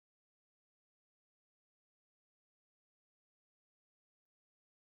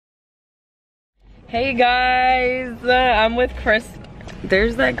Hey guys, I'm with Chris.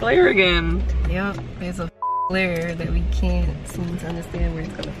 There's that glare again. Yep, there's a glare that we can't seem to understand where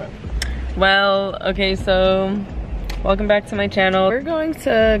it's coming from. Well, okay, so welcome back to my channel. We're going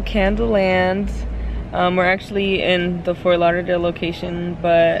to CandleLand. We're actually in the Fort Lauderdale location,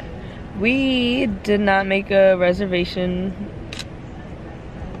 but we did not make a reservation.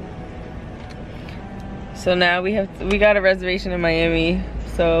 So now we got a reservation in Miami,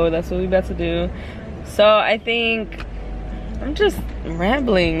 so that's what we about to do. So I think I'm just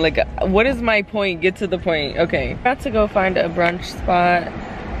rambling. Like, what is my point? Get to the point. Okay, about to go find a brunch spot,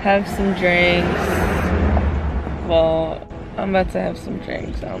 have some drinks. Well, I'm about to have some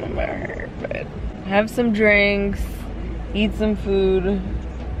drinks. I don't know about her, but have some drinks, eat some food,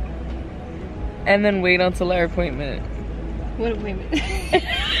 and then wait until our appointment. What appointment?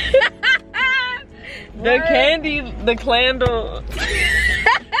 The candle.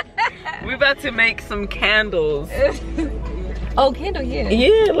 We about to make some candles. Oh, candle, yeah.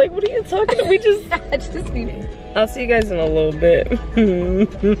 Yeah, like what are you talking about? We just meeting. I'll see you guys in a little bit. Oh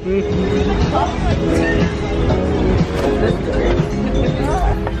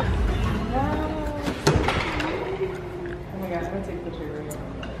my gosh, I'm gonna take a picture right now.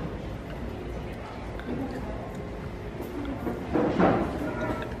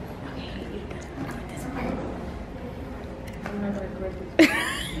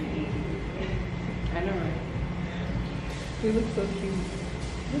 I know, right? You look so cute.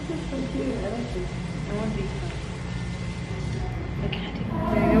 This is so cute. I like this. I want these.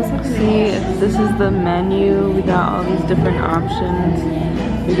 See, this is the menu. We got all these different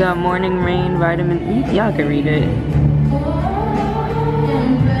options. We got morning rain, vitamin. Y'all can read it.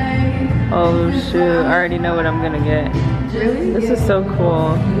 Oh shoot! I already know what I'm gonna get. Really? This is so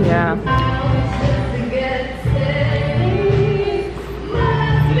cool. Yeah.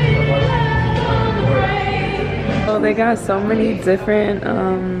 Oh, they got so many different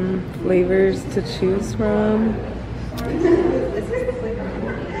flavors to choose from.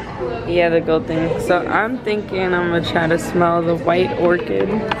 Yeah, the gold thing. So I'm thinking I'm gonna try to smell the white orchid.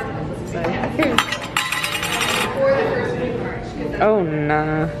 Oh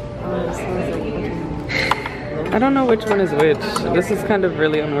nah. I don't know which one is which. This is kind of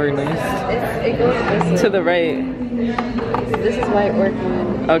really unorganized. It goes this to the right. This is white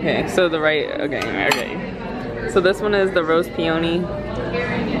orchid. Okay, so the right. Okay. So this one is the rose peony.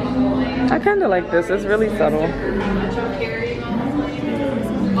 I kind of like this. It's really subtle.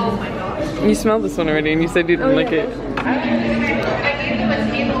 You smelled this one already and you said you didn't like it.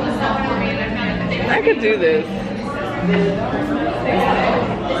 I could do this.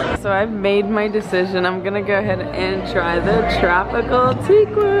 So I've made my decision. I'm gonna go ahead and try the tropical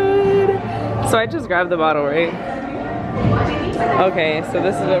teakwood. So I just grabbed the bottle, right? Okay, so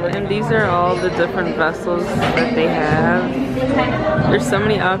this is over. And these are all the different vessels that they have. There's so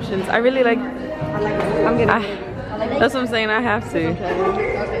many options. I really like. That's what I'm saying. I have to.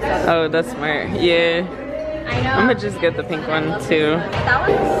 Oh, that's smart. Yeah. I'm gonna just get the pink one too.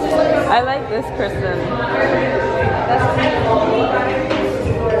 I like this, Kristen.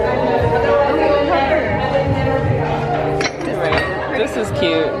 Right. This is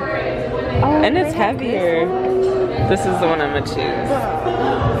cute. And it's heavier. This is the one I'm gonna choose.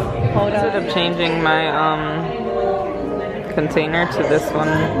 Instead of changing my container to this one,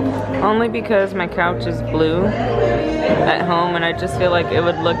 only because my couch is blue at home and I just feel like it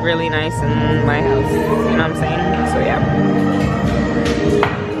would look really nice in my house. You know what I'm saying? So yeah.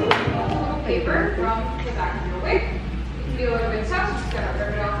 Paper from the back of your wig. You can do a little bit tough, just gotta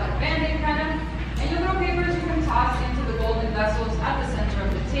rip it off like a band-aid kind of. And your little papers you can toss into the golden vessels at the center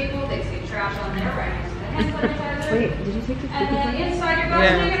of the table. They say trash on there right next to the hand sanitizer. Wait, did you take the And then inside your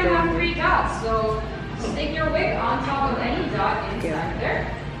vessel you're gonna have 3 dots. So stick your wig on top of any dot inside there.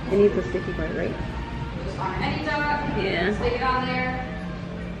 It needs a sticky part, right? Just on any dot. Yeah. Stick it on there.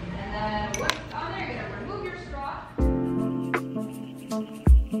 And then once it's on there, you're gonna remove your straw.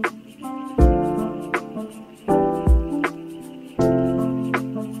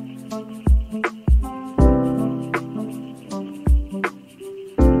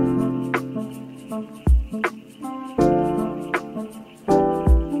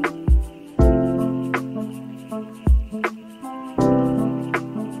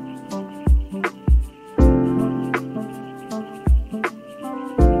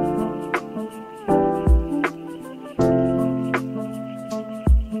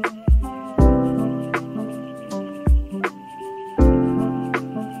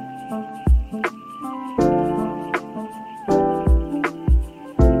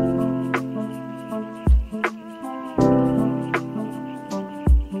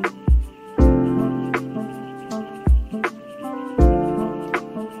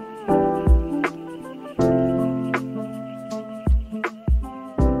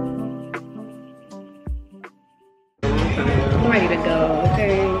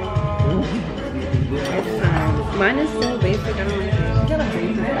 Mine is so basic, I don't like it. You gotta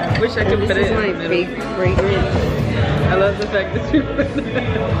freeze it. Wish I could put it This is in my the middle. fake fragrance. I love the fact that you put that.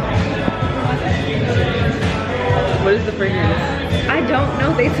 What is the fragrance? I don't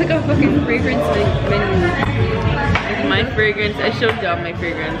know. They took a fucking fragrance menu. My fragrance, I showed y'all my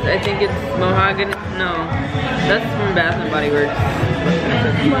fragrance. I think it's mahogany. No, that's from Bath and Body Works.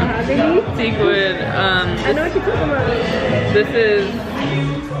 Mahogany? Teakwood. I know what you're talking about. This is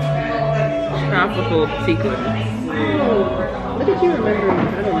tropical teakwood. Oh, look at you remembering.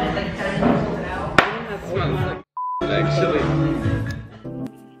 I don't know. It smells like actually.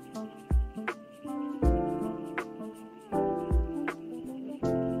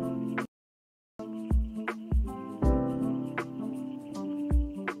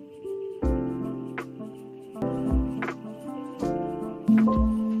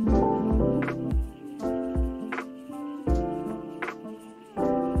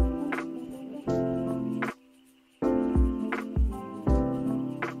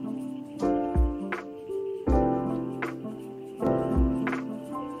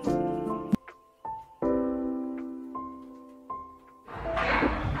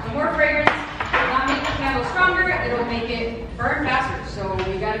 More fragrance will not make the candle stronger, it'll make it burn faster. So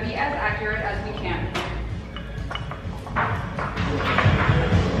we gotta be as accurate as we can.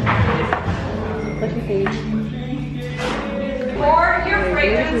 What you think? Pour your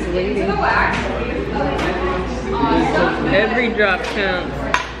fragrance into the wax. Awesome. Every drop counts.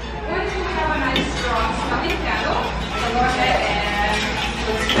 Once you have a nice strong smelling candle, so go ahead and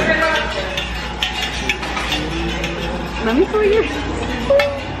stir it up. Let me pour yours.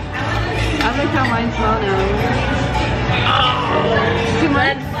 I like how mine smell now. Too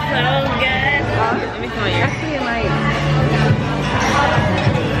much? So good. Let me smell yours. Actually, it might.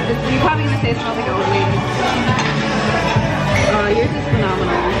 You're probably gonna say it smells like old lady. Yours is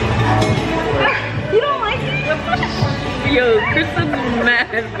phenomenal. You don't like it? Yo, Kristen's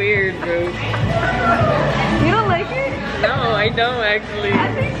mad weird, bro. You don't like it? No, I don't actually. I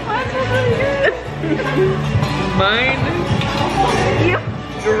think mine smells really good. Mine, Yeah.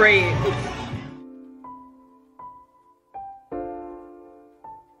 great.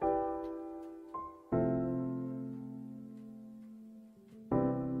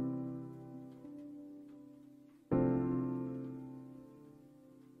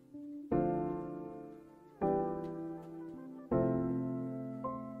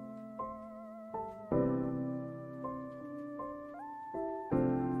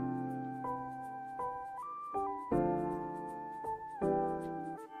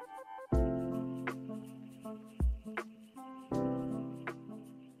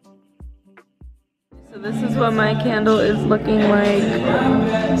 So this is what my candle is looking like.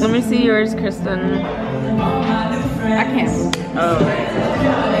 Let me see yours, Kristen. I can't. Oh,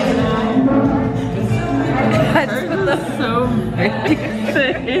 that's so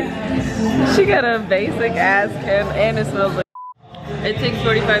basic. She got a basic ass candle and it smells like. It takes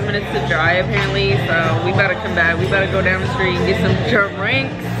 45 minutes to dry apparently, so we better come back. We better go down the street and get some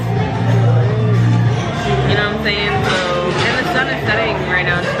drinks. You know what I'm saying? So, and the sun is setting right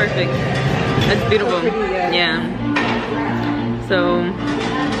now. It's perfect. It's beautiful. So pretty, yeah. So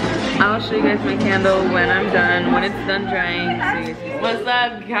I'll show you guys my candle when I'm done, when it's done drying. So what's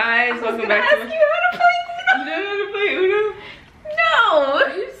up, guys? Welcome back to. You how to play You don't know how to play Uno? No.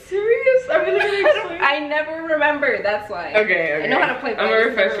 Are you serious? I'm really gonna explain. I never remember. That's why. Okay. I know how to play. I'm gonna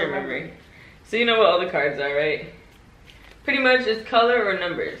refresh your memory. So you know what all the cards are, right? Pretty much it's color or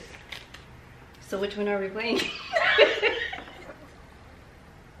numbers. So which one are we playing?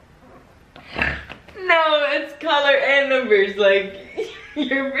 No, it's color and numbers. Like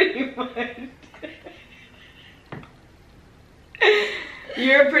you're pretty much.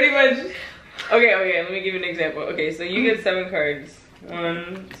 You're pretty much. Okay. Let me give you an example. Okay, so you get 7 cards.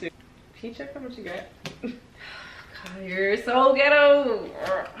 1, 2. Can you check how much you got? God, you're so ghetto.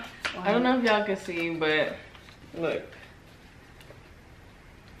 I don't know if y'all can see, but look.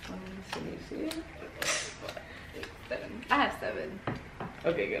 Can you see it? 7. I have 7.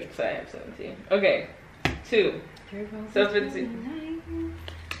 Okay, good. So I have 17. Okay, 2. So if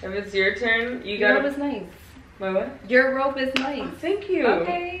it's your turn, you Your gotta. rope is nice. My what? Your rope is nice. Oh, thank you.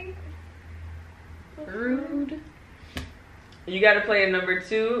 Okay. Rude. You gotta play a number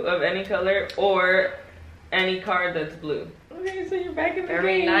 2 of any color or any card that's blue. Okay, so you're back in the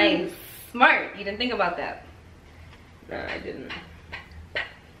Very game. nice. Smart. You didn't think about that. No, I didn't.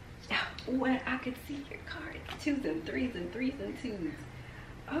 Ooh, I could see your cards. 2s and 3s and 3s and 2s.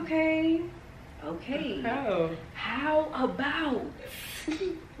 Okay. Okay. Oh. How about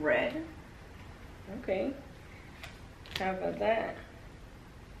red? Okay. How about that?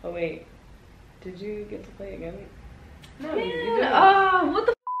 Oh wait. Did you get to play again? No, Man, you didn't. what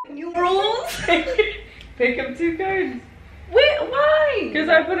the new rules? Pick up 2 cards. Wait, why? Because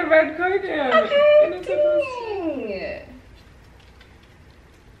I put a red card down. Okay, And it's supposed dang.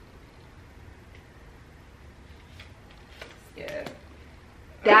 Yeah.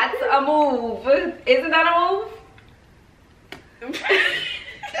 That's a move. Isn't that a move?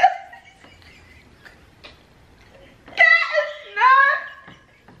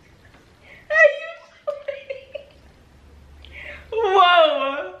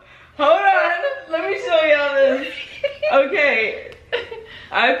 Whoa! Hold on. Let me show y'all this. Okay.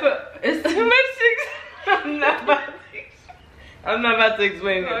 It's too much to I'm not about to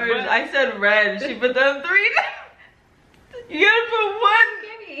explain it. But I said red. She put them 3 down. You gotta put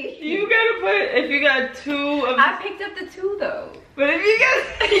 1. You gotta put, if you got 2 of I picked up the 2 though. But if you got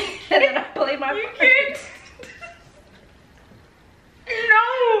And then I played my you part. can't. No.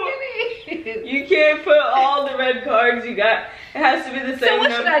 You can't put all the red cards you got. It has to be the same So what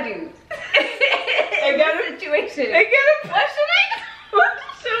number. should I do? I got a situation. I gotta. What should I do?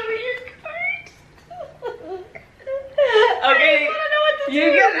 Show me your cards. I Okay, just wanna know what to you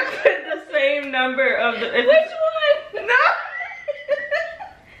do. gotta put the same number of the. Which one? No.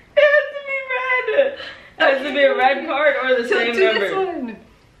 It has to be red. It has to be a red card or the same do number. this one.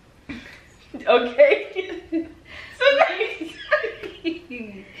 Okay. So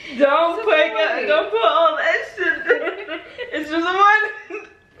don't So put wait. all that shit. It's just 1.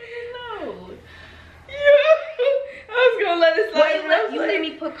 No. I was gonna let it slide. Wait, you let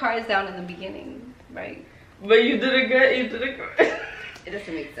me put cards down in the beginning, right? But you did it good. You did it good. It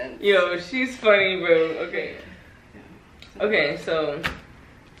doesn't make sense. Yo, she's funny, bro. Okay. Okay, so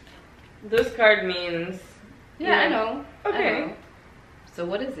this card means. Yeah, I know. Okay. I know. So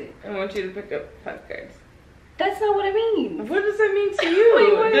what is it? I want you to pick up 5 cards. That's not what I mean. What does that mean to you?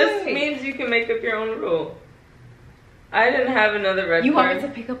 Wait. This means you can make up your own rule. I didn't have another red You card. want me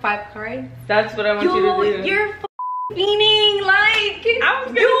to pick up 5 cards? That's what I want you to do. You're fiending like I was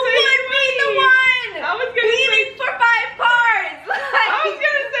gonna you say would be the 20. one. I was gonna fiending for 5 cards. I was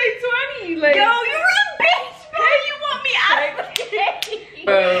gonna say 20. Like, yo, you're a bitch, man. You want me out of the game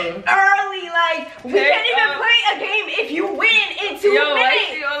bro. early? Like we Pick can't even up. play a game if you win in 2 Yo, I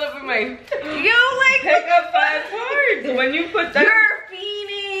minutes. see all over my. You like Pick up 5 cards. When you put that. you're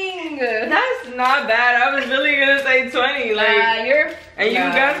fiending. That's not bad. I was really gonna say 20. Like, You're and you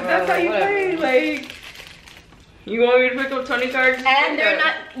nah, got bro, that's how you whatever. play. Like, you want me to pick up 20 cards? And they're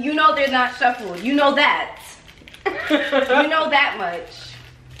not. You know they're not shuffled. You know that. You know that much.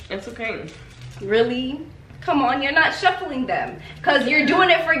 It's okay. Really? Come on, you're not shuffling them. Because you're doing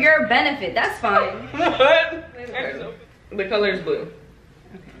it for your benefit. That's fine. What? The color is blue.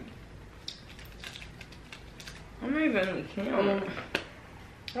 Okay. I'm not even counting.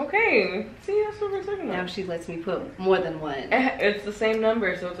 Okay. See, that's what we're talking Now about. she lets me put more than 1. It's the same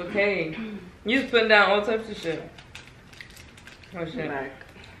number, so it's okay. You just putting down all types of shit. Oh shit. Back.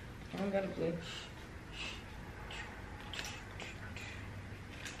 I don't got a blue.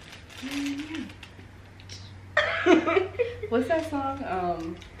 What's that song?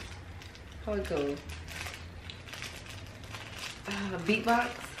 How it goes? Beatbox.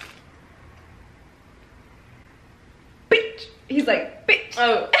 Bitch. He's like, bitch.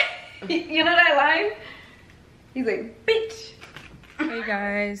 Oh. You know that line? He's like, bitch. Hey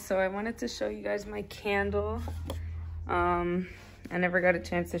guys, so I wanted to show you guys my candle. I never got a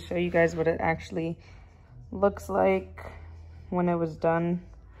chance to show you guys what it actually looks like when it was done.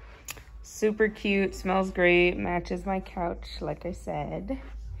 Super cute, smells great, matches my couch like I said.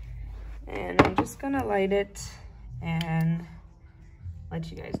 And I'm just gonna light it and let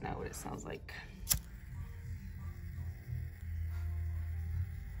you guys know what it smells like.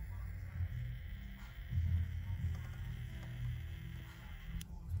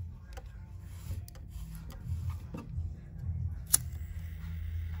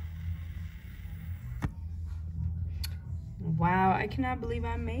 Wow, I cannot believe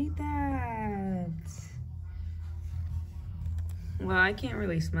I made that. Well, I can't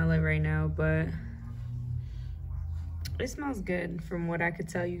really smell it right now, but it smells good from what I could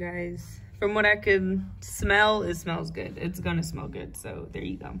tell you guys. From what I could smell, it smells good. It's gonna smell good, so there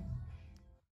you go.